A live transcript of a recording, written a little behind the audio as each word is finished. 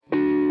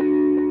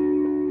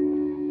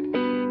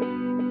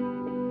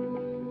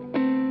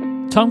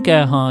Tom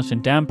Gerhardt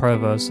and Dan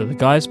Provost are the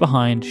guys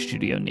behind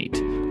Studio Neat.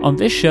 On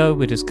this show,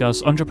 we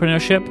discuss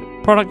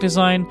entrepreneurship, product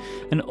design,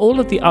 and all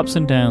of the ups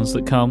and downs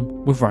that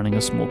come with running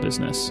a small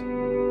business.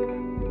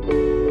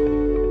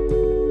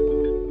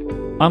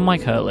 I'm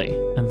Mike Hurley,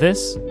 and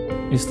this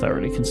is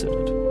Thoroughly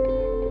Considered.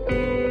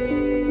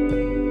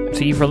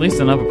 So you've released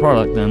another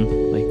product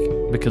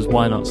then, because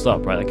why not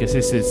stop, right? I guess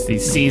this is the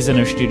season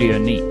of Studio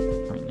Neat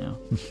right now.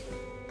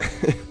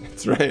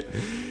 That's right.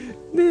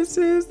 This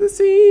is the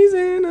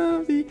season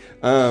of the...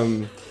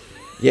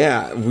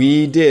 Yeah,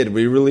 we did.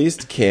 We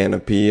released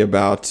Canopy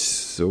about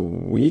a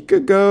week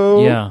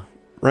ago. Yeah.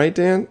 Right,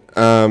 Dan?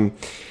 And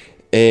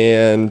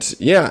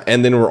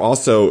then we're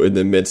also in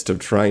the midst of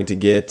trying to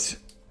get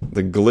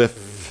the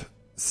Glyph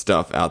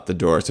stuff out the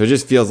door. So it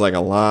just feels like a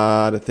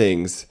lot of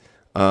things.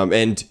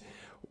 And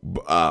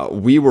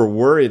we were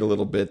worried a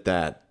little bit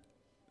that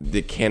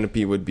the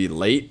Canopy would be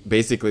late.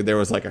 Basically, there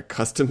was like a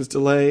customs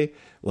delay,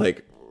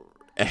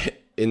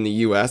 in the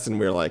US, and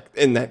we're like,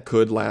 and that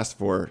could last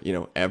for,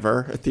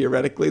 ever,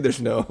 theoretically.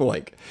 There's no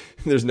way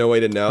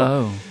to know.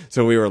 Oh.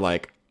 So we were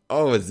like,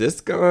 oh, is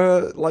this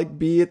gonna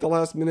be at the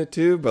last minute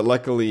too? But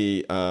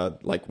luckily,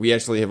 we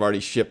actually have already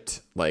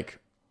shipped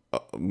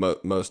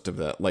most of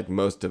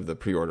the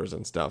pre-orders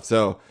and stuff.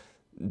 So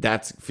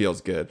that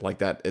feels good. Like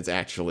that it's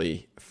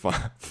actually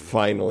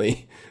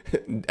finally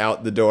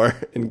out the door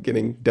and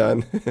getting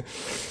done.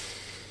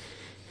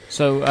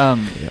 So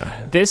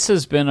This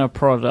has been a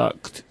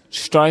product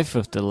strife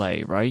of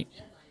delay, right?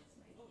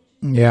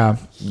 Yeah,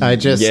 I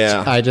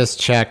just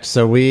checked.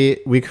 So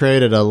we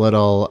created a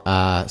little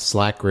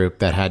Slack group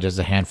that had just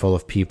a handful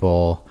of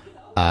people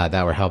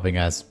that were helping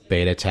us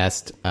beta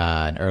test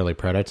an early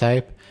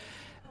prototype,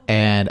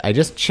 and I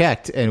just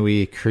checked, and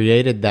we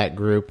created that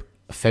group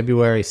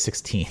February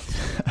 16th.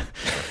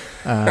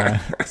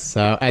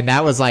 And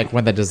that was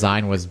when the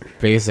design was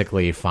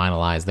basically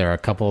finalized. There are a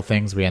couple of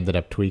things we ended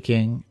up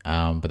tweaking,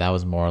 but that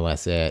was more or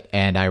less it.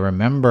 And I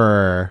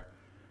remember,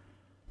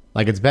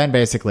 it's been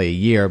basically a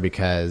year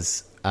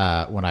because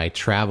when I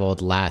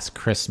traveled last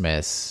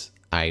Christmas,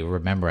 I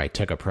remember I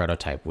took a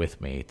prototype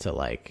with me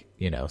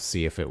to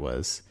see if it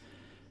was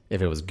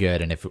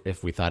good and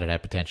if we thought it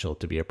had potential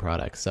to be a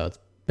product. So it's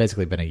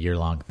basically been a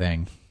year-long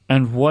thing.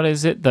 And what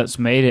is it that's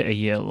made it a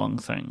year-long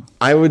thing?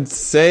 I would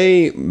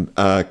say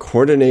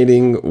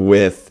coordinating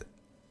with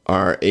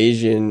our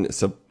Asian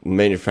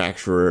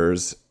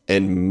manufacturers,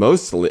 and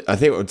mostly, I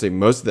think I would say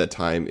most of that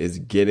time is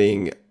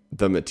getting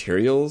the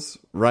materials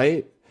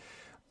right.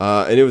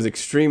 And it was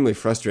extremely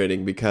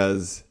frustrating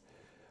because,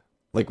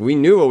 we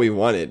knew what we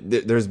wanted.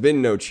 There's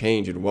been no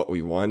change in what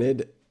we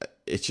wanted.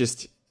 It's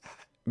just,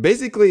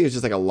 basically, it's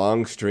just a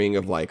long string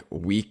of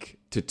week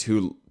to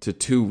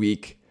 2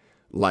 week,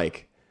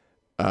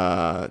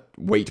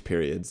 wait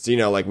periods.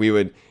 We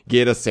would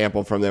get a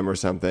sample from them or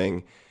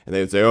something, and they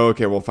would say, oh,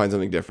 okay, we'll find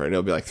something different. And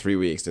it'll be 3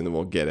 weeks, and then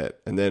we'll get it.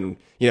 And then,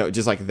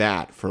 just like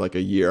that for a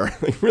year,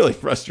 really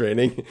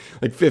frustrating,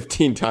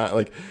 15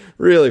 times,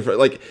 really,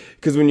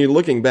 because when you're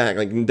looking back,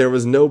 there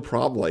was no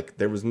problem,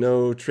 there was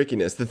no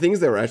trickiness. The things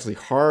that were actually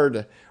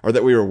hard or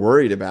that we were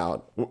worried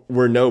about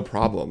were no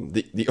problem.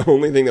 The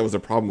only thing that was a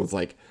problem was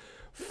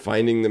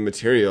finding the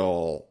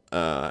material,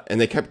 and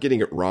they kept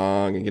getting it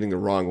wrong and getting the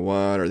wrong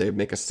one, or they would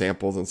make us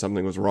samples and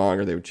something was wrong,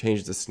 or they would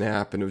change the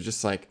snap, and it was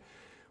just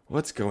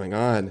what's going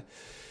on?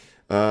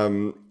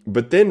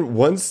 But then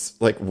once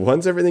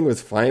everything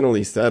was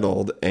finally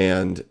settled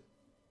and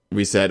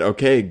we said,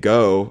 okay,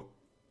 go,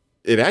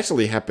 it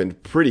actually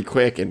happened pretty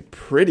quick and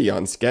pretty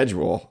on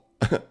schedule.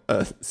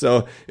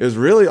 So it was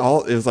really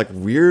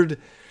weird.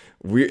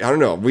 I don't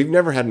know. We've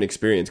never had an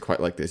experience quite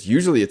like this.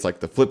 Usually it's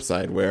the flip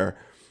side where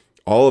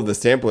all of the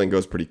sampling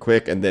goes pretty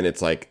quick, and then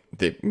it's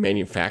the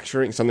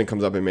manufacturing, something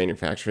comes up in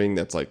manufacturing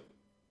that's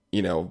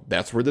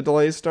that's where the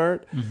delays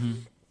start. Mm-hmm.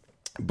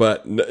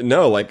 But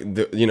no,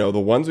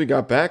 the ones we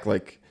got back,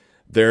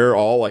 they're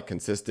all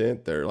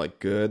consistent. They're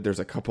good. There's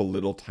a couple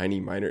little tiny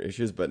minor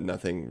issues, but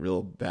nothing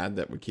real bad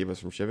that would keep us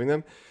from shipping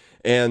them.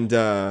 And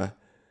so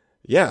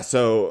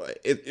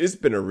it's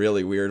been a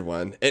really weird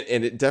one.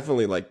 And it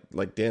definitely,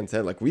 like Dan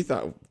said, we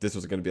thought this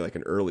was going to be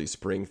an early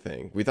spring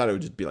thing. We thought it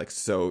would just be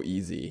so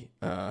easy.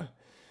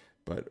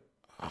 But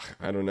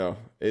I don't know.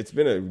 It's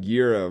been a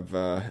year of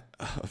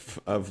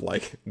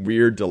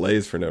weird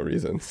delays for no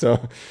reason.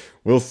 So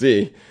we'll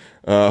see.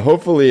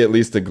 Hopefully, at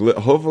least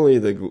hopefully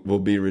will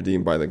be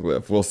redeemed by the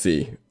Glyph. We'll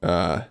see.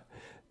 We'll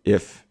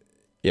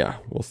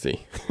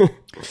see.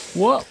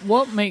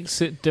 What makes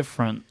it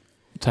different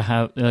to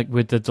have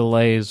with the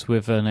delays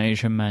with an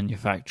Asian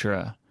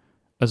manufacturer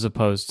as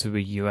opposed to a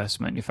US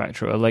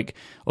manufacturer?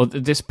 Or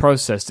this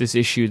process, this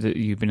issue that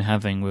you've been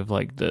having with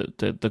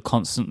the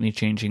constantly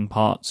changing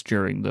parts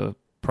during the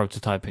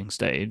prototyping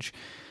stage.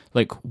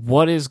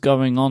 What is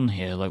going on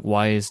here?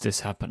 Why is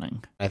this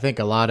happening? I think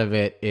a lot of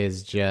it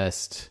is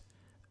just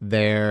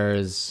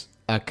there's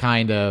a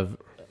kind of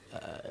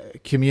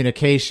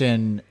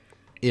communication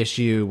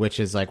issue, which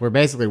is we're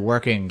basically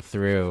working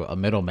through a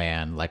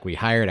middleman. We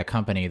hired a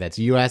company that's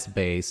US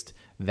based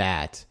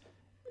that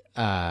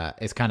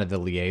is kind of the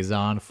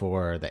liaison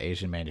for the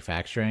Asian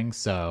manufacturing.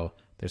 So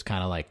there's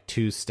kind of like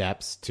 2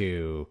 steps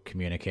to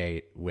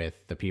communicate with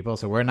the people.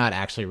 So we're not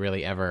actually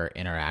really ever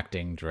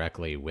interacting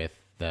directly with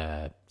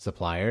the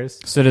suppliers.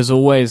 So there's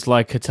always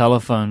like a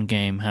telephone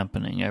game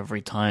happening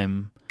every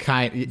time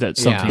that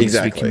something needs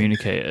to be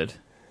communicated.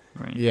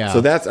 Right. Yeah.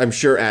 So that's, I'm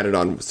sure, added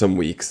on some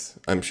weeks,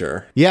 I'm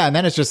sure. Yeah, and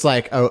then it's just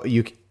like,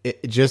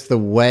 just the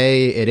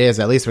way it is,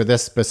 at least for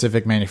this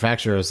specific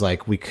manufacturer, is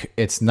like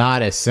it's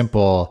not as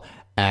simple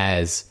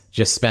as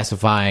just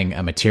specifying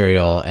a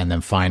material and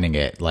then finding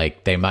it.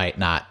 Like they might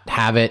not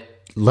have it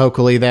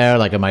locally there,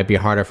 like it might be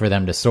harder for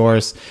them to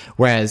source.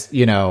 Whereas,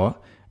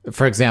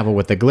 for example,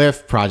 with the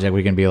Glyph project,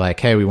 we can be like,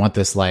 hey, we want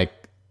this like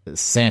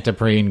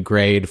Santoprene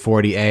grade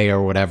 40A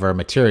or whatever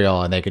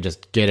material, and they could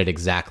just get it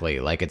exactly.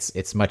 Like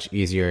it's much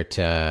easier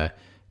to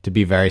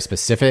be very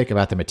specific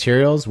about the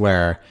materials,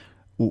 where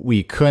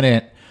we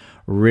couldn't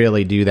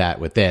really do that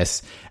with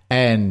this.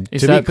 And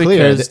is that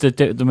because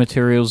the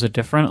materials are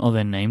different or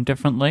they're named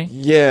differently?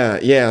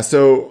 Yeah.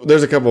 So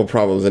there's a couple of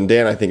problems, and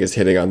Dan, I think, is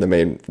hitting on the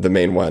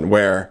main one.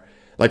 Where,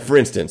 like, for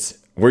instance,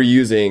 we're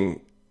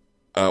using,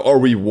 or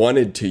we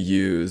wanted to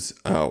use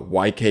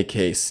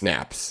YKK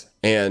snaps,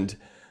 and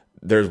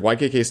there's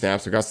YKK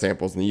snaps. We got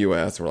samples in the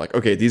U.S. And we're like,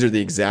 okay, these are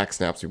the exact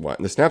snaps we want,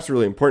 and the snaps are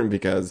really important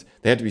because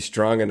they have to be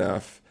strong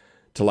enough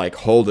to like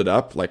hold it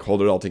up, like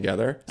hold it all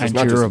together. So it's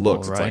not durable,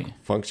 just looks, right? It's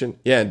like function.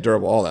 Yeah, and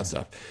durable, all that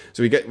stuff.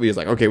 So we was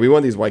like, okay, we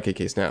want these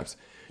YKK snaps.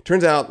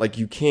 Turns out like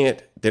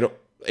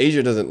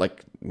Asia doesn't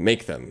like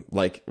make them.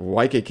 Like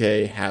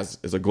YKK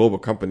is a global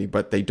company,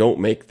 but they don't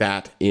make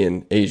that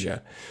in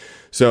Asia.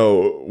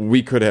 So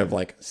we could have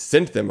like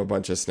sent them a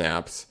bunch of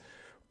snaps,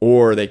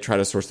 or they try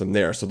to source them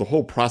there. So the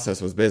whole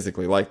process was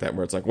basically like that,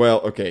 where it's like,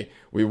 well, okay,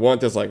 we want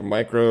this like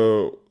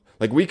micro,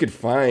 like we could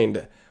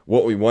find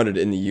what we wanted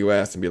in the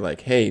US and be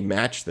like, hey,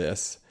 match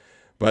this,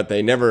 but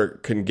they never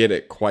couldn't get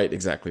it quite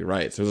exactly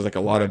right. So there's like a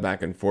lot of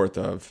back and forth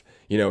of,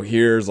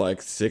 here's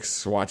like 6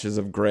 swatches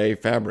of gray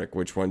fabric,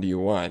 which one do you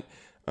want?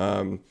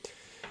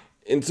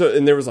 And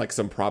there was like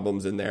some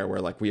problems in there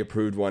where like we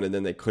approved one and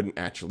then they couldn't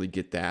actually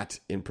get that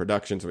in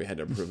production, so we had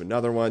to approve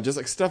another one. Just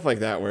like stuff like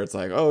that where it's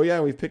like, oh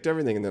yeah, we've picked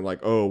everything, and then like,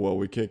 oh well,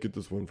 we can't get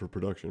this one for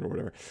production or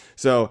whatever.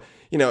 So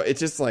it's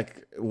just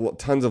like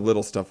tons of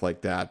little stuff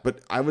like that. But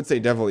I would say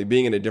definitely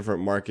being in a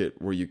different market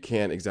where you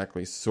can't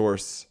exactly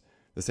source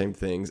the same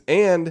things,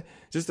 and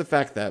just the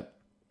fact that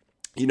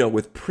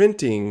with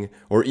printing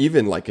or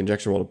even like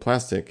injection molded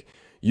plastic,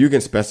 you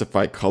can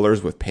specify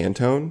colors with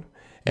Pantone.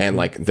 And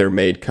like they're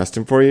made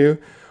custom for you.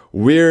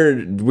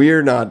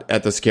 We're not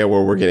at the scale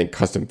where we're getting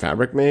custom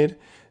fabric made.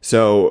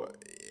 So,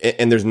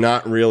 and there's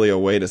not really a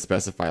way to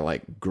specify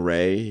like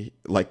gray,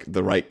 like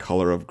the right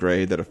color of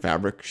gray that a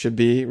fabric should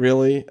be,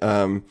 really.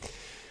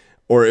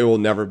 Or it will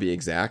never be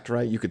exact,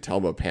 right? You could tell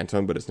about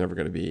Pantone, but it's never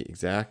going to be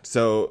exact.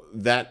 So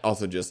that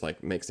also just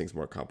like makes things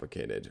more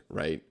complicated,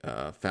 right?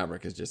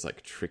 Fabric is just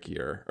like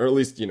trickier, or at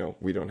least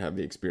we don't have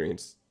the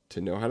experience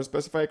to know how to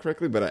specify it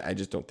correctly. But I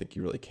just don't think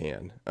you really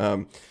can.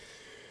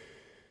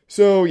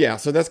 So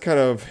that's kind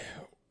of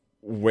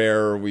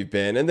where we've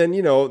been. And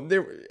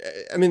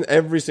then,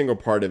 every single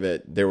part of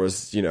it, there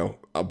was,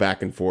 a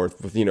back and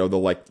forth with, the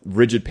like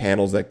rigid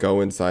panels that go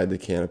inside the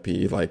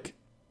canopy. Like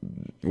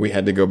we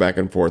had to go back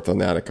and forth on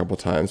that a couple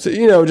times.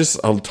 So, just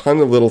a ton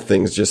of little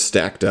things just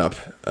stacked up.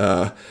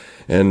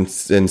 And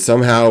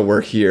somehow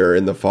we're here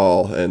in the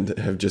fall and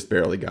have just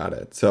barely got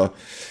it. So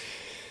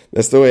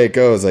that's the way it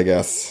goes, I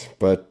guess.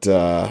 But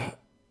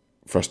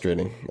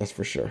frustrating, that's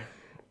for sure.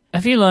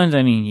 Have you learned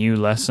any new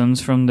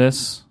lessons from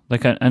this?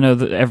 Like, I know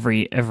that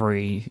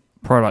every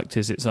product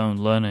is its own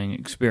learning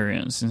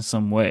experience in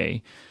some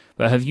way,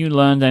 but have you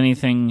learned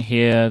anything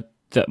here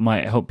that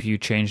might help you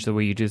change the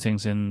way you do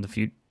things in the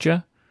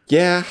future?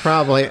 Yeah,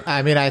 probably.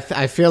 I mean, I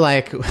feel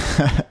like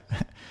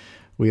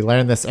we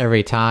learn this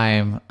every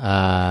time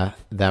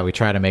that we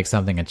try to make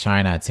something in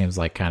China. It seems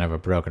like kind of a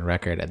broken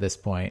record at this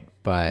point,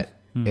 but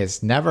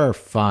it's never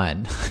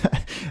fun.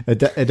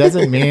 It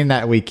doesn't mean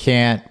that we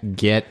can't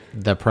get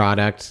the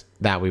product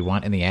that we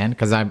want in the end,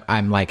 because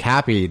I'm like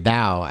happy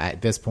now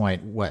at this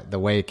point the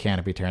way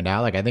Canopy turned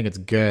out. Like I think it's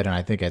good, and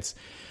I think it's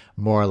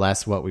more or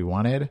less what we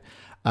wanted.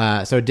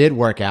 So it did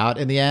work out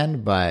in the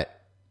end, but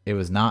it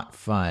was not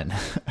fun.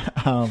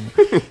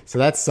 So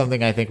that's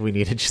something I think we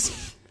need to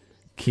just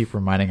keep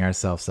reminding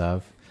ourselves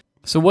of.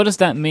 So what does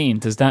that mean?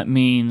 Does that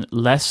mean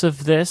less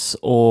of this,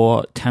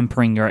 or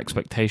tempering your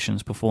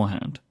expectations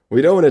beforehand?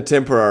 We don't want to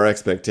temper our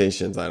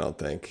expectations, I don't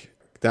think.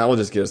 That will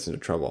just get us into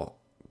trouble.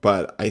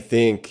 But I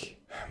think,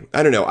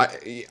 I don't know. I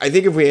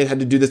think if we had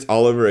to do this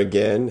all over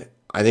again,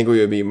 I think we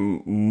would be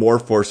more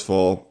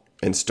forceful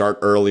and start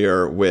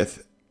earlier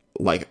with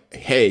like,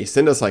 hey,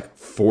 send us like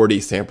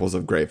 40 samples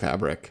of gray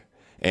fabric,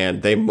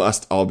 and they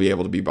must all be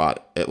able to be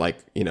bought at like,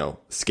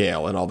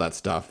 scale and all that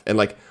stuff. And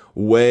like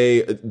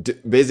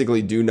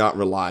basically do not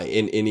rely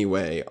in any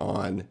way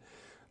on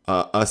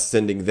us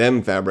sending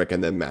them fabric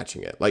and then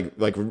matching it.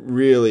 Like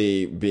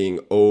really being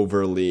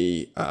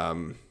overly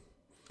kind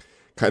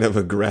of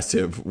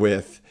aggressive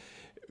with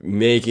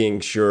making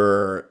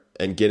sure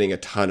and getting a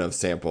ton of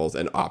samples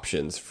and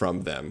options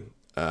from them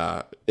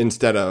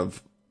instead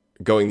of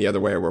going the other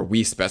way where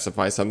we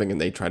specify something and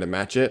they try to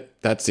match it.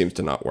 That seems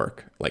to not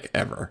work like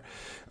ever.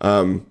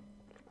 I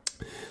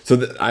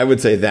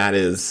would say that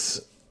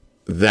is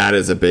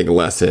a big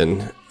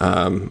lesson.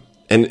 And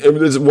it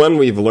was one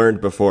we've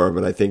learned before,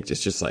 but I think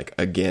it's just like,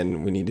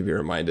 again, we need to be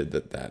reminded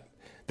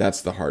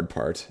that's the hard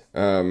part.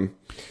 And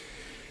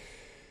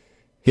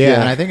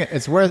I think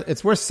it's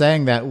worth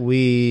saying that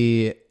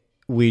we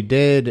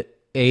did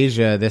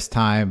Asia this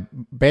time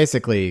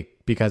basically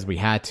because we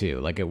had to.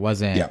 Like, it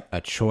wasn't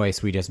a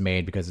choice we just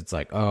made because it's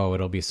like, oh,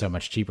 it'll be so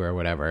much cheaper or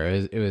whatever.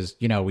 It was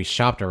we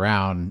shopped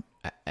around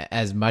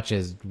as much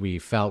as we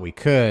felt we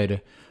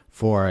could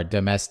for a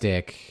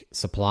domestic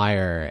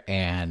supplier,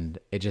 and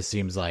it just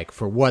seems like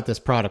for what this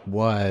product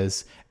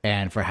was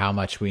and for how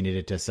much we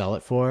needed to sell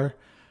it for,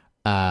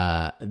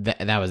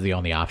 that was the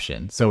only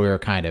option. So we were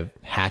kind of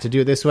had to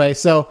do it this way.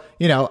 So,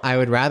 I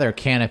would rather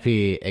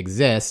Canopy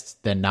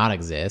exist than not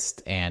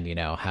exist and,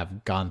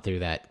 have gone through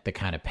the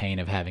kind of pain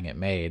of having it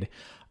made.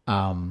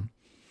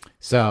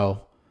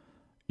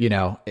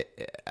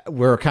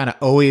 We're kind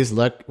of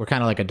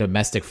like a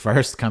domestic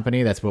first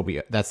company. That's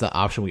the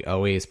option we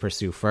always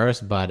pursue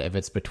first. But if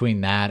it's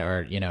between that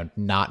or,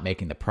 not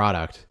making the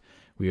product,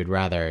 we would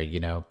rather,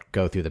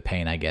 go through the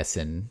pain, I guess,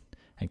 and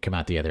come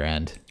out the other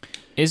end.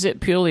 Is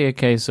it purely a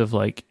case of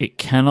like it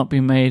cannot be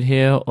made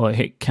here or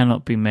it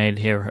cannot be made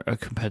here at a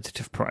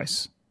competitive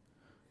price?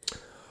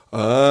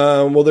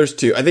 Well, there's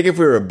two. I think if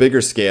we were a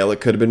bigger scale,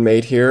 it could have been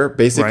made here.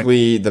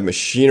 Basically, the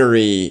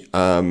machinery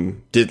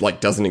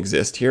doesn't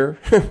exist here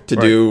to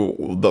do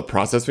the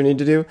process we need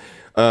to do.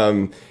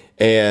 In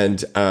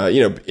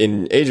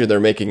Asia, they're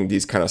making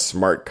these kind of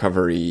smart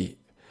covery,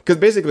 because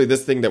basically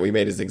this thing that we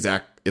made is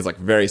like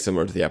very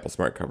similar to the Apple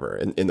Smart Cover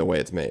in the way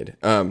it's made.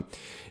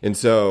 And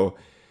so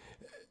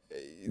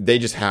they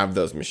just have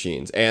those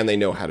machines and they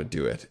know how to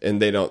do it,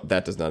 and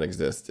that does not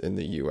exist in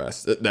the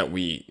US that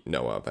we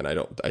know of, and I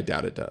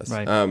doubt it does.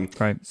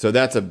 Right. So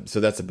that's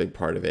a big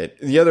part of it.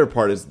 The other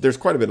part is there's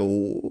quite a bit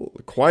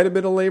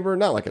of labor,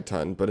 not like a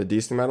ton, but a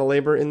decent amount of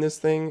labor in this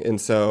thing. And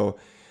so,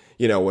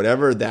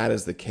 whenever that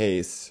is the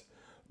case,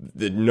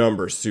 the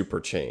numbers super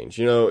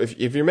change.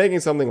 If you're making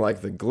something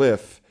like the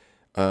Glyph,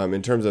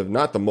 in terms of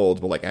not the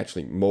molds, but like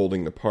actually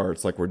molding the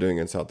parts like we're doing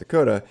in South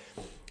Dakota,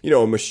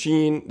 a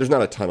machine, there's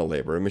not a ton of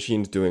labor. A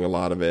machine's doing a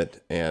lot of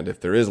it. And if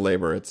there is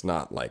labor, it's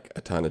not like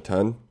a ton.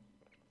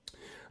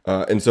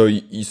 And so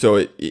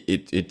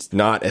it's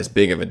not as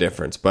big of a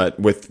difference. But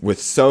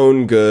with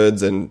sewn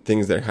goods and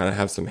things that kind of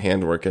have some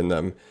handwork in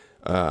them,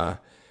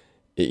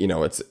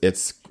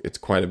 it's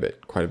quite a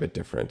bit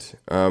different.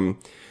 And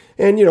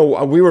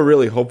we were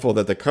really hopeful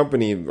that the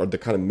company, or the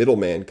kind of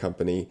middleman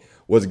company,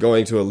 was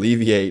going to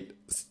alleviate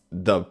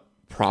the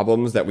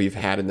problems that we've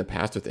had in the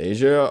past with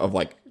Asia of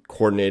like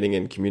coordinating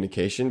and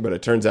communication, but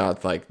it turns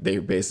out like they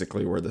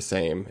basically were the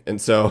same. And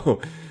so,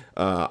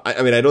 I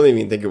don't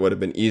even think it would have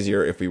been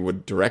easier if we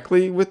would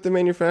directly with the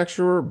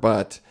manufacturer,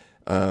 but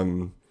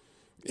having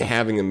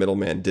a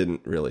middleman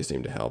didn't really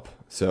seem to help.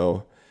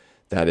 So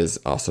that is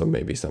also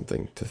maybe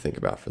something to think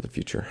about for the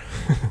future.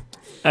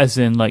 As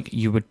in, like,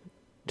 you would,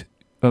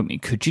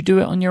 could you do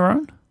it on your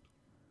own?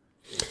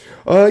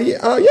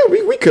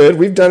 We could.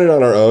 We've done it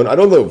on our own. I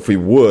don't know if we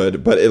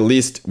would, but at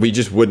least we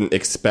just wouldn't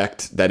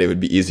expect that it would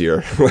be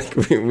easier. Like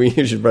we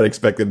should probably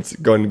expect that it's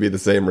going to be the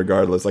same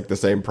regardless, like the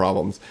same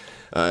problems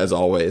as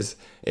always.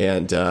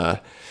 And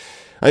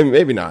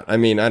maybe not. I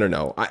don't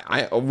know.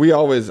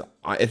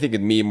 I think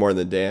of me more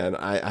than Dan.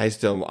 I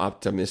still am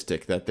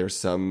optimistic that there's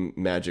some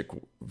magic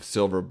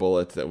silver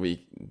bullet that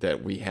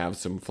we have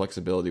some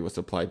flexibility with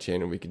supply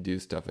chain and we can do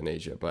stuff in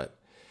Asia, but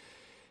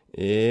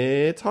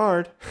it's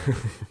hard.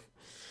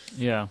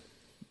 Yeah,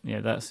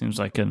 that seems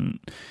like an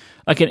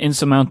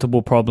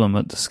insurmountable problem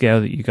at the scale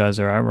that you guys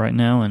are at right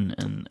now,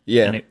 and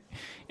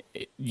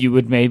you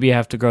would maybe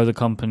have to grow the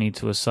company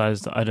to a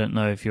size that I don't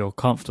know if you're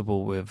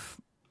comfortable with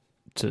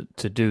to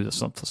do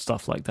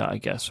stuff like that, I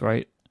guess,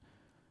 right?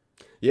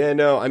 Yeah,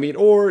 no,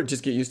 or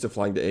just get used to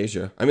flying to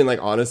Asia.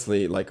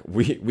 Honestly, like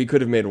we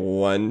could have made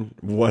one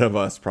of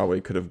us probably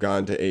could have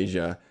gone to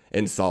Asia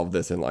and solved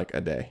this in like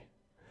a day.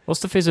 What's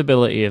the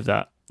feasibility of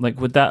that? Like,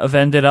 would that have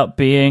ended up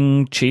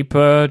being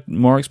cheaper,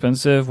 more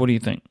expensive? What do you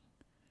think?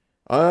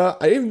 I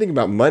didn't even think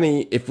about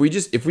money. If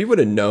we would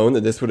have known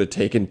that this would have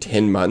taken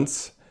 10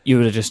 months, you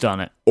would have just done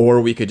it.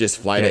 Or we could just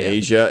fly to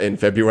Asia in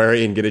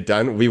February and get it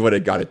done. We would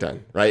have got it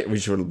done, right? We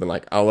should have been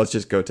like, oh, let's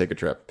just go take a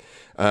trip.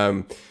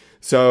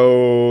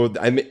 So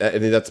I think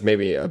that's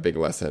maybe a big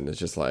lesson. It's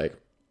just like,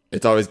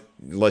 it's always,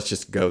 let's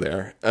just go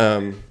there.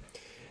 So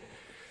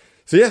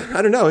yeah,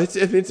 I don't know. It's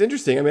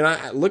interesting.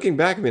 Looking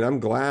back, I'm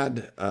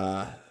glad.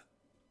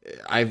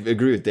 I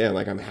agree with Dan.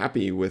 Like, I'm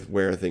happy with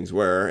where things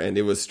were, and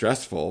it was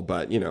stressful,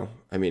 but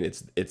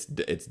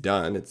it's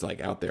done. It's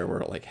like out there. We're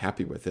like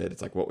happy with it.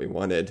 It's like what we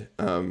wanted.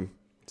 So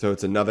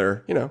it's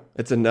another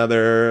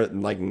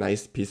like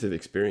nice piece of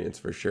experience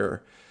for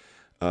sure.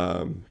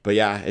 But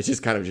yeah, it's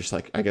just kind of just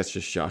like, I guess,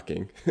 just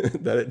shocking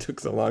that it took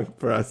so long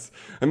for us.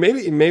 And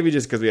maybe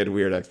just because we had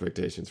weird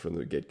expectations from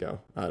the get-go.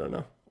 I don't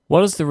know.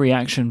 What has the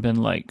reaction been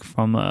like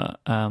from a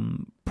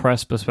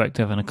press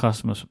perspective and a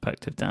customer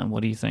perspective, Dan?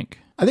 What do you think?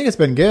 I think it's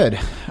been good.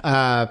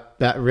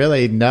 That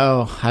really,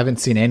 no, I haven't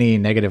seen any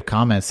negative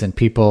comments, and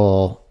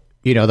people,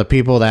 the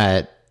people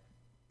that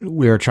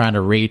we were trying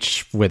to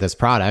reach with this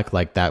product,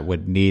 like that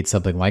would need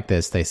something like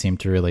this, they seem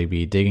to really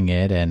be digging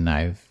it. And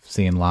I've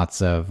seen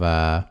lots of,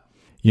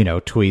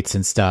 tweets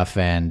and stuff.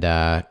 And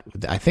I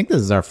think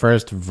this is our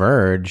first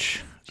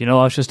Verge. I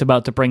was just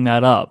about to bring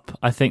that up.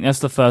 I think that's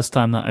the first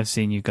time that I've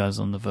seen you guys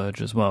on The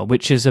Verge as well,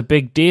 which is a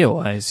big deal,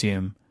 I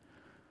assume.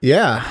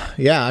 Yeah.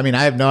 I mean,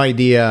 I have no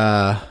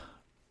idea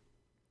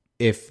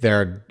if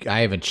I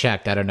haven't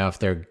checked. I don't know if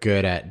they're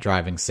good at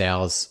driving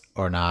sales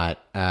or not.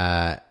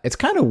 It's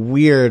kind of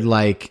weird,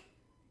 like,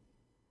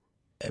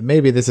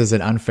 maybe this is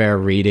an unfair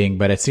reading,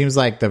 but it seems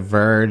like The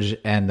Verge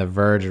and The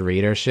Verge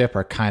readership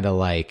are kind of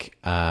like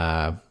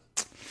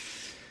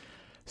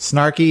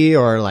snarky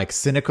or like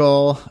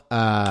cynical.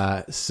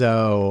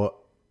 So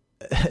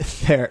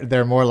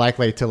they're more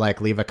likely to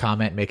like leave a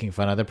comment making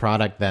fun of the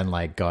product than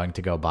like going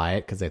to go buy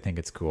it because they think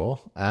it's cool.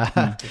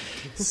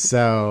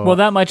 So well,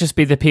 that might just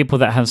be the people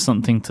that have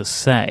something to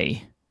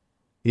say.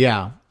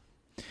 Yeah,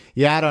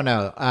 I don't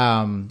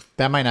know.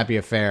 That might not be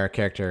a fair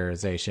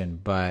characterization,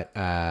 but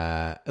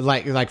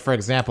like for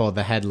example,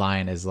 the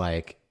headline is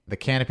like, the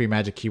Canopy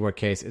Magic Keyboard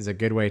Case is a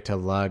good way to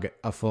lug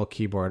a full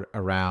keyboard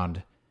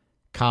around,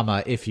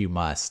 comma, if you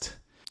must.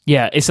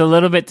 Yeah, it's a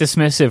little bit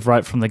dismissive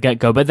right from the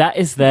get-go, but that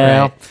is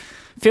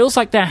feels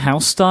like their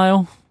house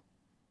style.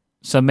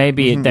 So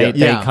maybe they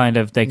kind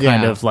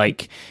of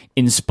like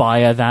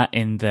inspire that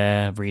in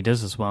their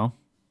readers as well.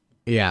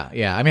 Yeah.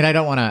 I mean, I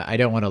don't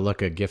want to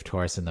look a gift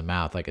horse in the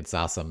mouth. Like, it's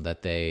awesome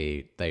that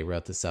they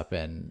wrote this up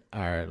and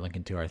are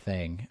linking to our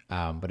thing.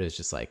 But it was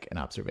just like an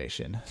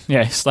observation.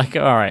 Yeah, it's like,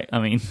 all right. I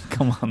mean,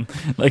 come on.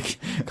 Like,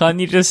 can't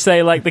you just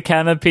say like the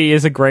Canopy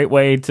is a great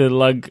way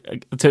to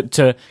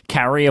to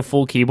carry a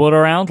full keyboard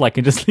around? Like,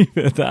 and just leave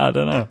it at that. I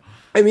don't know.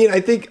 I mean, I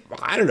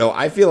don't know.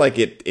 I feel like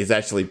it is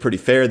actually pretty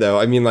fair, though.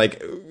 I mean,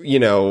 like,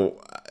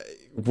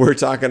 we're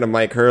talking to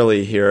Mike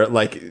Hurley here.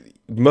 Like,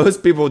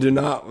 most people do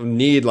not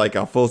need like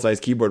a full-size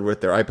keyboard with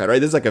their iPad, right?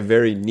 This is like a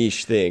very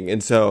niche thing.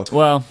 And so...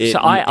 Well,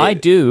 I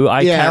do.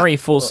 I carry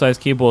full-size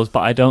keyboards, but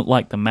I don't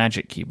like the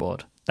Magic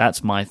Keyboard.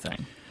 That's my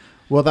thing.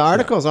 Well, the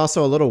article is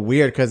also a little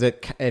weird because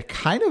it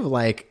kind of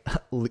like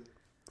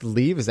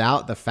leaves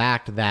out the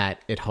fact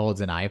that it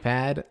holds an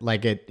iPad.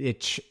 Like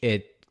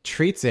it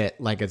treats it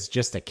like it's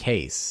just a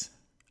case.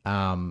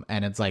 And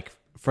it's like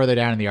further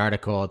down in the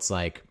article, it's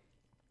like,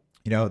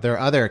 there are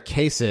other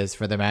cases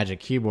for the Magic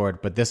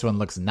Keyboard, but this one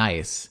looks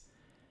nice.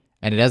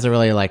 And it doesn't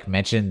really like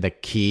mention the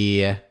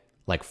key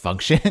like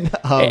function.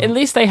 At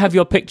least they have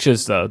your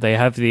pictures though. They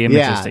have the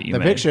images that you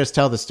made. The pictures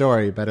tell the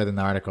story better than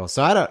the article.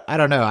 So I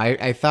don't know.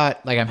 I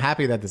thought, like, I'm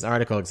happy that this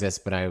article exists,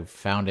 but I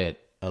found it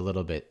a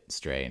little bit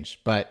strange.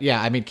 But yeah,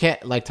 I mean,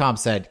 like Tom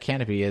said,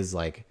 Canopy is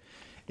like,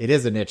 it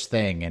is a niche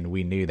thing, and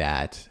we knew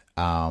that.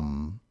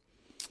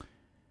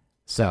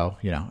 So,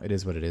 it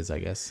is what it is, I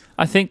guess.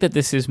 I think that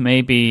this is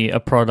maybe a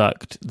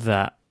product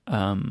that,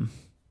 on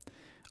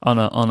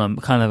a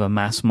kind of a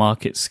mass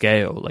market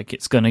scale, like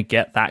it's going to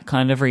get that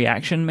kind of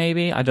reaction,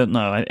 maybe. I don't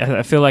know.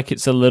 I feel like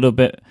it's a little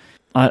bit,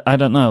 I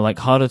don't know, like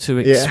harder to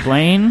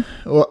explain.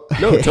 Yeah. Well,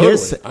 no,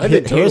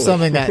 totally. Here's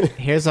something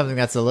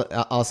that's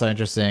also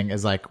interesting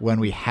is like when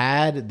we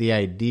had the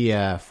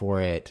idea for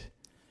it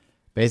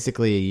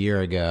basically a year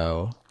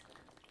ago.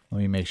 Let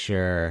me make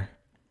sure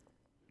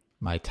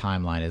my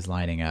timeline is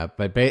lining up,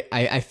 but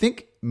I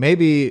think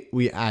maybe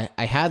I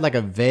had like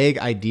a vague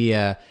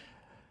idea.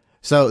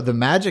 So the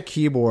Magic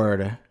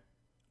Keyboard,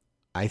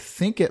 I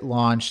think it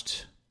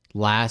launched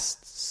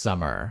last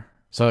summer.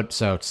 So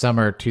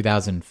summer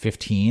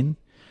 2015.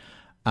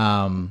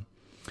 And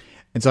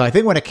so I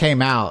think when it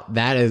came out,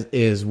 that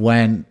is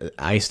when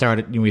we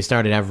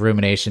started to have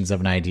ruminations of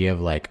an idea of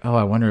like, oh,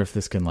 I wonder if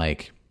this can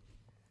like,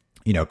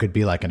 could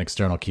be like an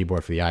external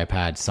keyboard for the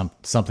iPad,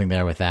 something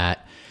there with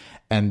that.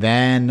 And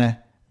then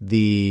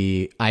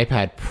the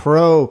iPad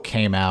Pro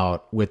came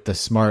out with the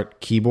smart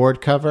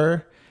keyboard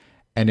cover.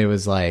 And it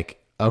was like,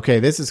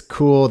 okay, this is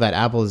cool that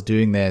Apple is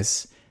doing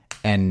this.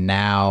 And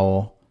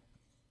now,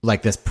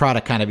 like, this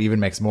product kind of even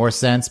makes more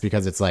sense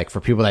because it's like, for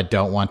people that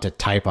don't want to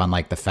type on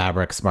like the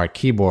Fabric smart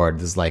keyboard,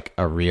 this is like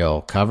a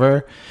real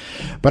cover.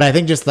 But I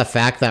think just the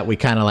fact that we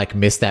kind of like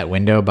missed that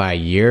window by a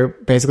year,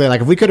 basically,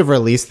 like if we could have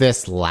released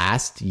this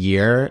last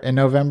year in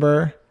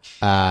November,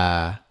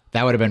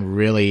 that would have been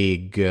really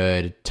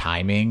good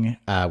timing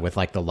with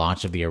like the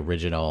launch of the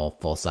original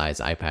full-size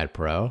iPad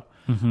Pro.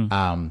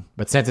 Mm-hmm.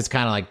 But since it's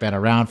kind of like been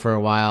around for a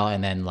while,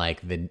 and then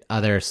like the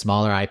other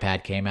smaller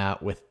iPad came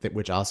out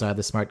which also had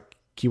the smart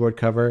keyboard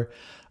cover,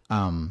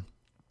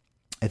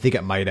 I think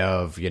it might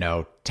have,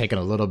 taken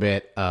a little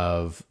bit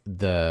of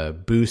the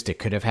boost it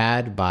could have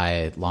had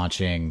by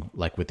launching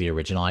like with the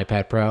original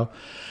iPad Pro.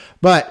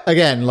 But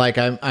again, like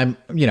I'm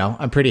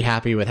pretty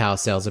happy with how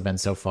sales have been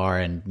so far,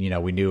 and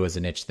we knew it was a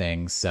niche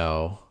thing,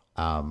 so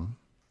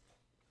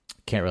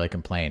can't really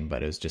complain.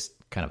 But it was just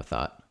kind of a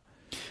thought.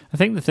 I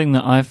think the thing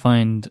that I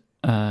find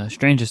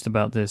strangest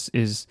about this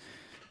is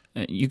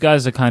you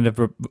guys are kind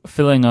of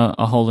filling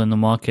a hole in the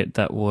market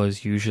that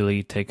was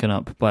usually taken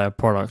up by a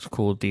product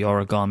called the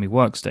Origami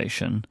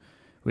Workstation,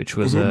 which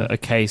was a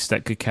case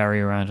that could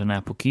carry around an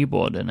Apple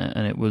keyboard in it,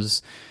 and it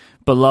was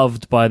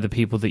beloved by the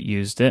people that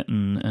used it,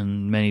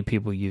 and many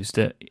people used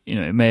it.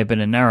 It may have been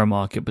a narrow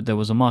market, but there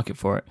was a market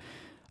for it.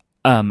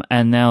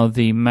 And now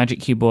the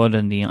Magic Keyboard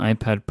and the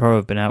iPad Pro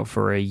have been out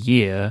for a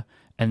year,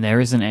 and there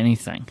isn't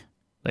anything.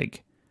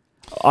 Like,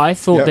 I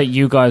thought that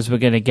you guys were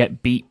going to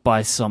get beat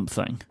by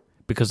something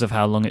because of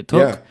how long it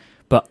took,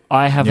 but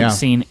I haven't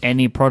seen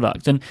any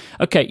product. And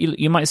okay,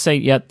 you might say,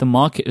 the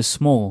market is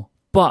small,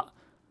 but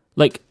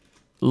like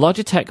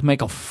Logitech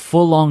make a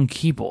full-on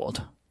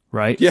keyboard,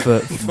 right? Yeah,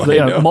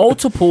 for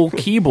multiple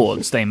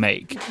keyboards they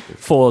make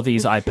for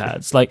these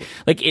iPads. Like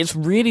it's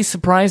really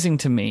surprising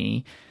to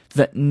me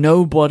that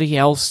nobody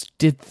else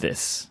did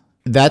this.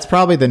 That's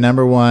probably the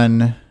number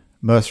one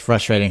most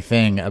frustrating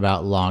thing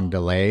about long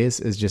delays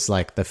is just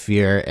like the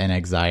fear and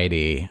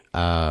anxiety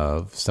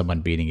of someone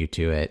beating you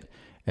to it.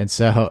 And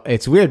so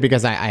it's weird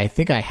because I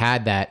think I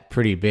had that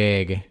pretty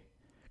big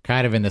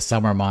kind of in the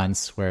summer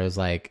months where it was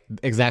like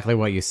exactly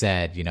what you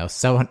said,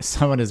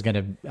 someone is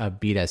going to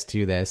beat us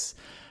to this.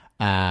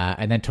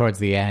 And then towards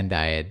the end,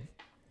 I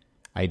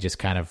just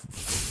kind of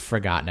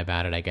forgotten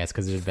about it, I guess,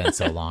 because it had been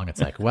so long.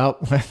 It's like, well,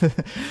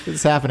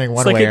 it's happening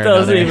one way or another. It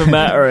doesn't even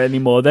matter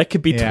anymore. There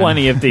could be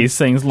 20 of these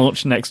things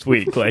launched next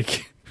week.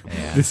 Like,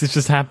 this is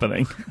just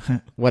happening.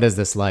 What is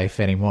this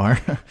life anymore?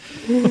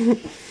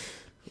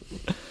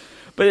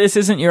 But this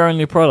isn't your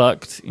only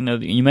product.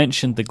 You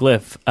mentioned the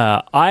Glyph.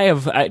 I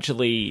have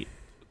actually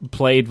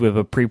played with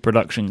a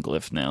pre-production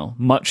Glyph now,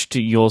 much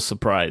to your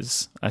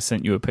surprise. I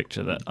sent you a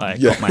picture that I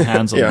got my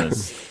hands on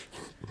this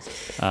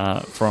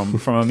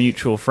from a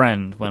mutual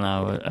friend when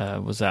I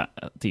was at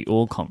the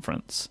All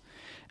conference,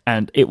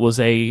 and it was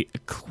a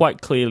quite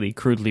clearly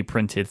crudely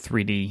printed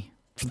 3D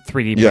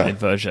printed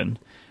version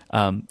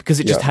because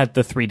it just had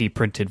the 3D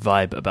printed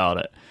vibe about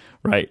it.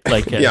 Right,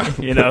 like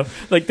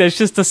like there's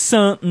just a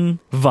certain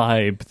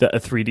vibe that a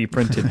 3D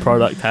printed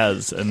product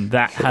has, and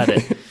that had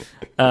it.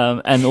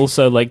 And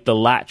also, like the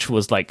latch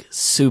was like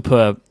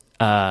super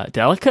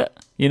delicate.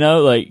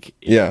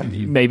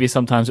 Maybe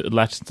sometimes it would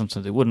latch and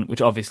sometimes it wouldn't,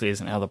 which obviously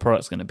isn't how the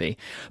product's going to be.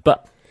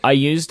 But I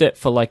used it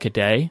for like a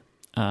day,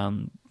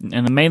 and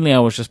mainly I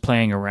was just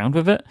playing around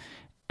with it,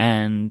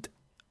 and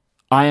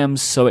I am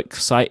so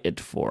excited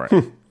for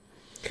it.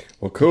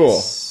 Well,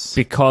 cool.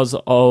 Because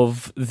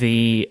of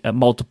the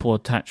multiple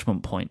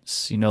attachment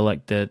points,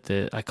 like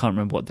the I can't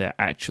remember what they're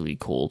actually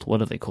called.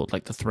 What are they called?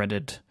 Like the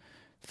threaded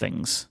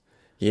things.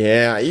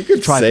 Yeah, you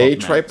could say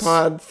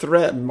tripod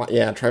thread.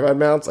 Yeah, tripod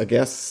mounts. I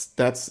guess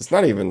that's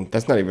not even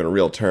a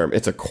real term.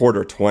 It's a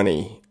quarter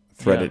 20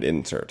 threaded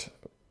insert,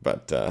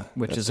 but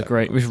which is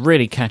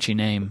really catchy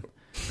name.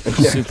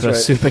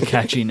 Super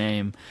catchy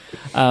name.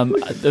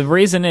 The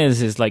reason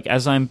is like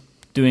as I'm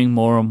doing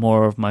more and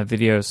more of my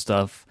video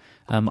stuff.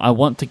 I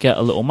want to get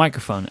a little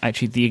microphone,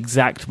 actually the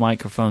exact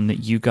microphone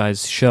that you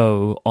guys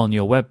show on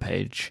your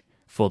webpage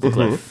for the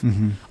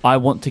Glyph. I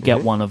want to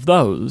get one of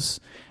those,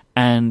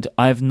 and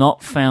I've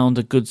not found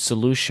a good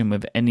solution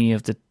with any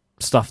of the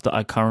stuff that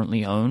I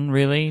currently own,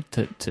 really,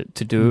 to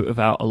do it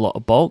without a lot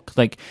of bulk.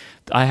 Like,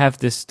 I have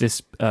this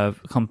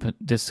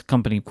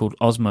company called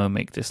Osmo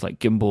make this like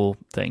gimbal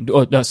thing.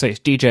 Or no, sorry, it's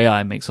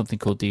DJI make something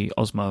called the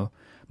Osmo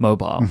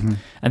Mobile,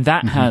 and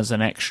that has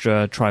an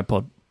extra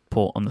tripod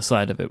port on the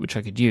side of it, which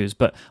I could use,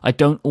 but I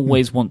don't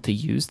always want to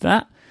use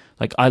that.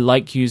 Like, I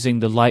like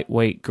using the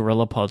lightweight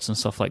Gorilla Pods and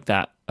stuff like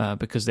that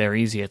because they're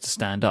easier to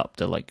stand up.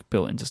 They're like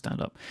built in to stand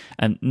up,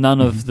 and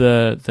none of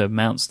the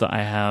mounts that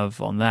I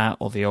have on that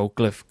or the old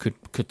Glyph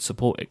could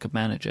support it, could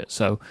manage it.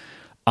 So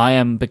I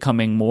am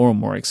becoming more and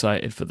more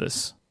excited for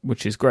this,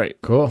 which is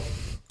great. Cool.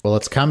 Well,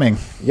 it's coming.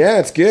 Yeah,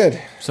 it's good.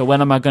 So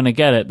when am I going to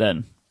get it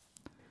then?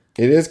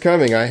 It is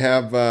coming. I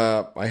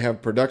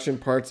have production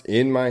parts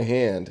in my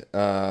hand.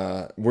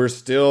 There's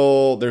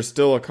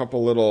still a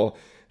couple little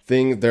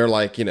things. They're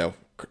like,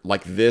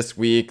 like this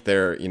week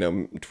they're,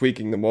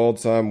 tweaking the mold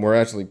some. We're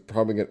actually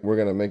we're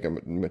going to make a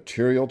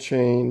material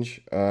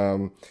change,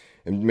 and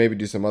maybe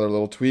do some other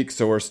little tweaks.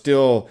 So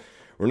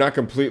we're not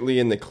completely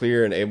in the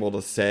clear and able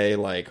to say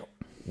like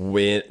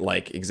when,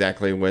 like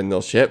exactly when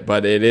they'll ship,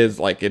 but it is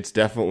like, it's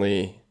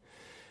definitely,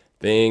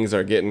 things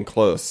are getting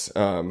close.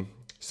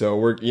 So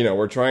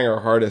we're trying our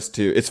hardest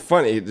to. It's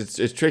funny.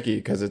 It's tricky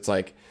because it's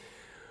like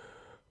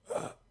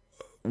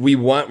we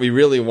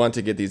really want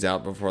to get these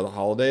out before the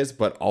holidays,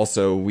 but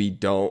also we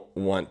don't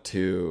want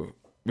to.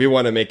 We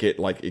want to make it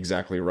like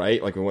exactly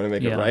right. Like we want to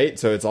make it right.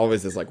 So it's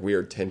always this like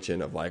weird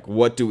tension of like,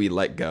 what do we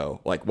let go?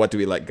 Like what do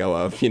we let go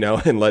of?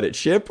 And let it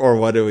ship, or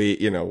what do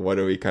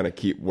we kind of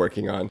keep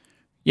working on?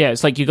 Yeah,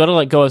 it's like you got to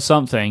let go of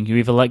something. You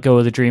either let go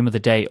of the dream of the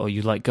date, or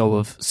you let go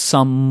of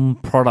some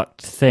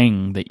product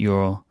thing that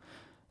you're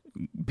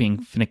being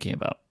finicky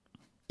about.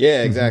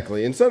 Yeah,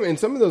 exactly. And some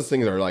of those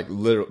things are like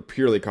literally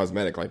purely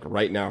cosmetic. Like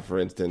right now, for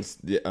instance,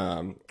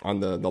 on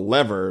the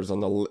levers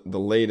on the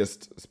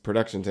latest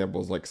production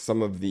samples, like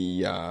some of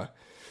the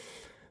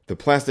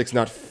plastic's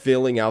not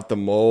filling out the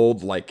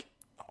mold like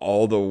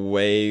all the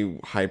way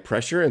high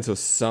pressure, and so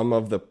some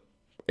of the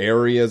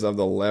areas of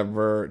the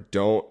lever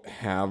don't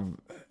have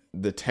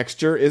the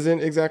texture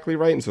isn't exactly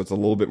right, and so it's a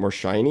little bit more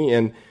shiny.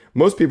 And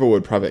most people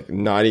would probably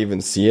not even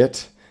see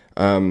it.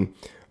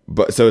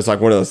 But so it's like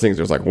one of those things.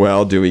 There's like,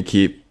 well, do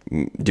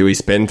we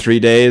spend 3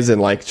 days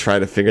and like try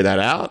to figure that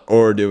out,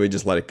 or do we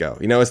just let it go?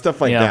 You know, it's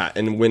stuff like that.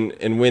 And when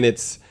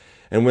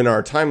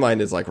our timeline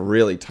is like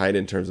really tight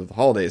in terms of the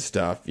holiday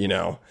stuff, you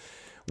know,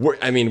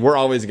 we're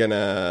always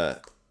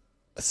gonna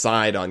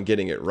side on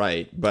getting it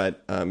right,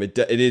 but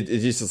it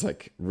just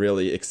like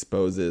really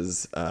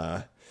exposes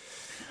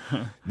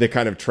the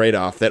kind of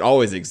trade-off that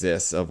always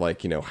exists of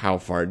like, you know,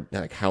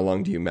 how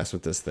long do you mess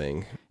with this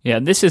thing? Yeah,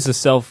 this is a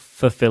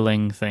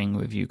self-fulfilling thing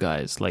with you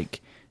guys,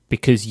 like,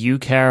 because you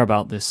care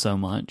about this so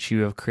much,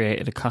 you have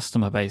created a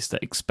customer base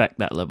that expect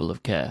that level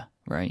of care,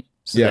 right?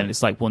 So then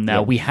it's like, well,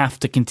 now we have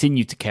to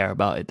continue to care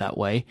about it that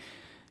way,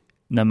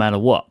 no matter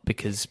what,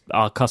 because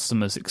our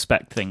customers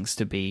expect things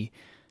to be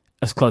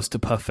as close to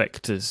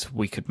perfect as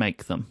we could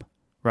make them,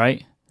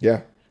 right?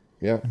 Yeah,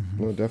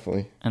 no,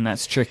 definitely. And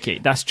that's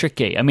tricky.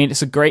 I mean,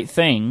 it's a great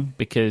thing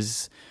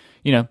because,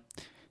 you know,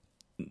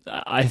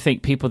 I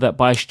think people that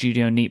buy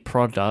Studio Neat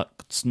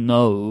products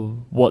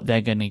know what they're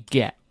going to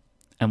get.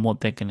 And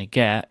what they're going to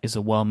get is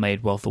a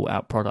well-made,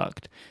 well-thought-out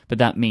product. But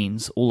that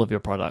means all of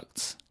your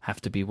products have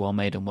to be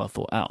well-made and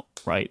well-thought-out,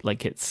 right?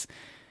 Like it's...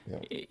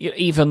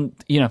 Even,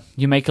 you know,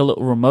 you make a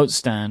little remote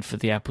stand for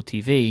the Apple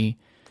TV,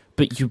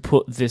 but you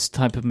put this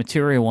type of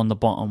material on the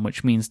bottom,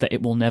 which means that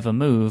it will never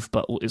move,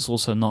 but it's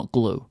also not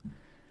glue.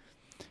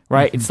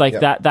 Right? It's like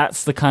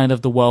that's the kind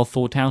of the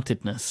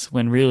well-thought-outedness,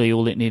 when really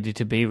all it needed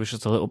to be was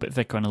just a little bit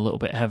thicker and a little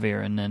bit heavier,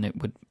 and then it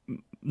would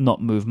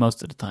not move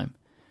most of the time.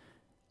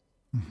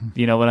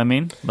 You know what I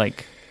mean?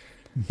 Like...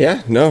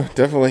 Yeah, no,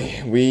 definitely.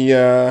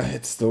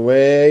 It's the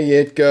way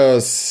it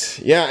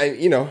goes. Yeah,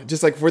 you know,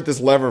 just like with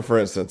this lever, for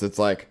instance, it's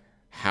like,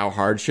 how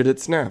hard should it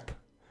snap?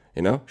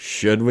 You know,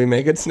 should we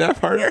make it snap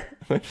harder?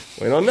 We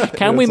don't know.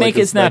 Can we make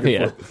it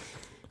snappier?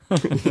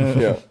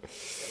 Yeah.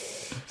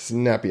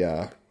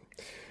 Snappier.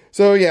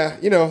 So, yeah,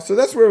 you know, so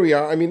that's where we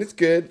are. I mean, it's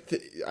good.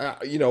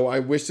 You know, I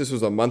wish this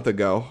was a month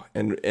ago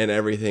and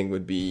everything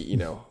would be, you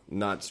know,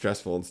 not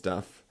stressful and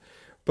stuff.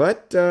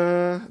 But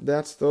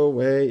that's the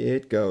way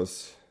it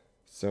goes.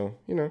 So,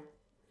 you know,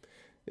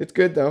 it's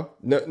good though.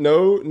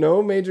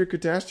 No major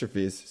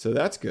catastrophes. So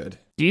that's good.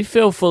 Do you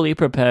feel fully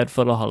prepared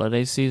for the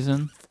holiday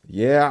season?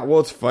 Yeah, well,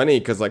 it's funny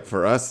because like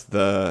for us,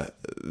 the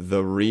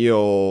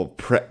real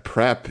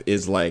prep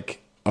is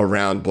like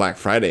around Black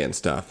Friday and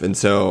stuff. And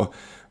so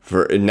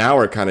now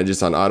we're kind of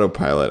just on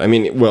autopilot. I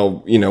mean,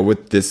 well, you know,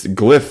 with this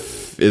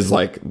Glyph is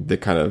like the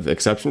kind of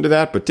exception to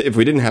that. But if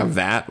we didn't have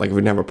that, like if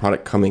we didn't have a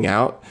product coming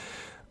out,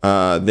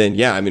 then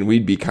yeah, I mean,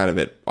 we'd be kind of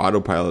at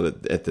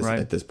autopilot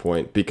at this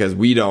point because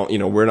we don't, you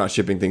know, we're not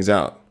shipping things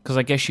out. Because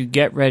I guess you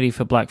get ready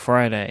for Black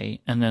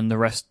Friday, and then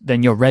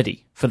then you're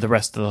ready for the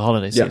rest of the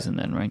holiday season.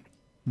 Then, right?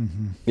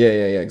 Mm-hmm. Yeah,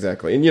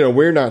 exactly. And you know,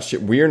 we're not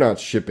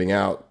shipping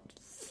out.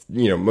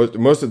 You know,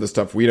 most of the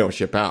stuff we don't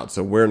ship out,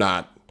 so we're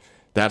not.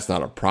 That's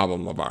not a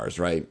problem of ours,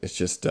 right? It's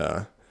just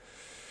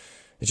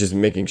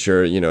making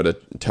sure, you know, to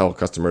tell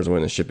customers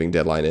when the shipping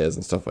deadline is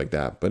and stuff like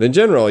that. But in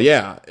general,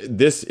 yeah,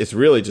 it's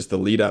really just the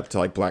lead up to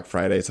like Black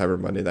Friday, Cyber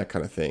Monday, that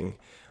kind of thing.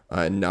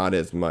 Not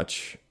as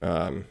much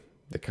the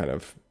kind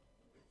of,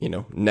 you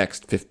know,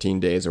 next 15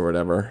 days or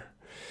whatever.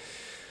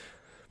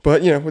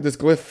 But, you know, with this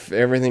Glyph,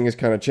 everything has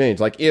kind of changed.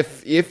 Like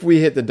if we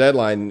hit the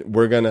deadline,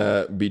 we're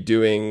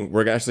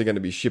actually going to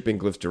be shipping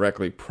Glyphs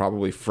directly,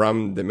 probably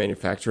from the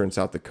manufacturer in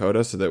South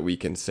Dakota, so that we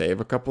can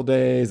save a couple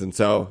days. And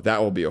so that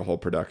will be a whole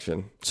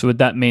production. So would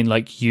that mean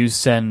like you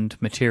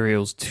send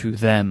materials to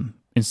them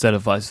instead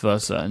of vice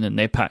versa, and then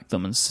they pack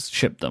them and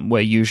ship them,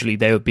 where usually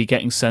they would be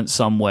getting sent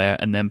somewhere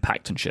and then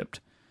packed and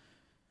shipped?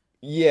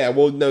 Yeah,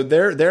 well, no,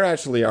 they're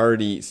actually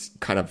already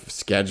kind of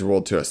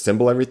scheduled to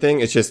assemble everything.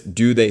 It's just,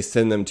 do they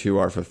send them to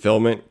our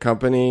fulfillment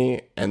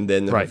company, and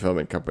then the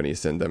fulfillment company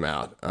send them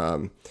out?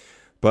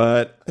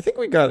 But I think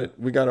we got it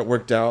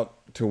worked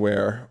out to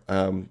where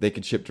they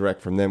could ship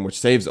direct from them, which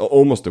saves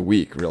almost a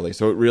week, really.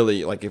 So it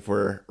really, like, if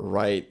we're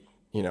right,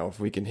 you know,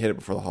 if we can hit it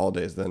before the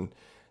holidays, then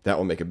that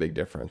will make a big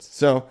difference.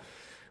 So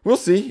we'll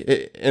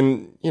see.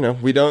 And, you know,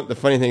 the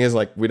funny thing is,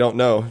 like, we don't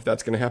know if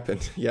that's going to happen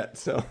yet.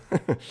 So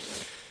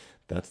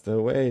that's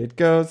the way it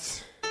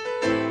goes.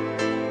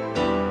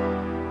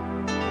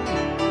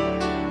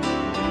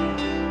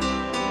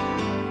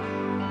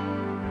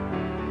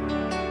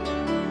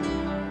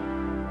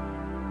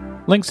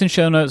 Links and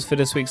show notes for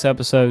this week's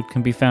episode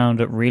can be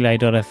found at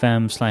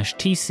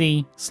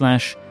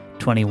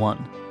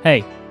relay.fm/tc/21.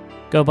 Hey,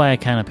 go buy a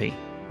canopy.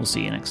 We'll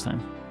see you next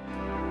time.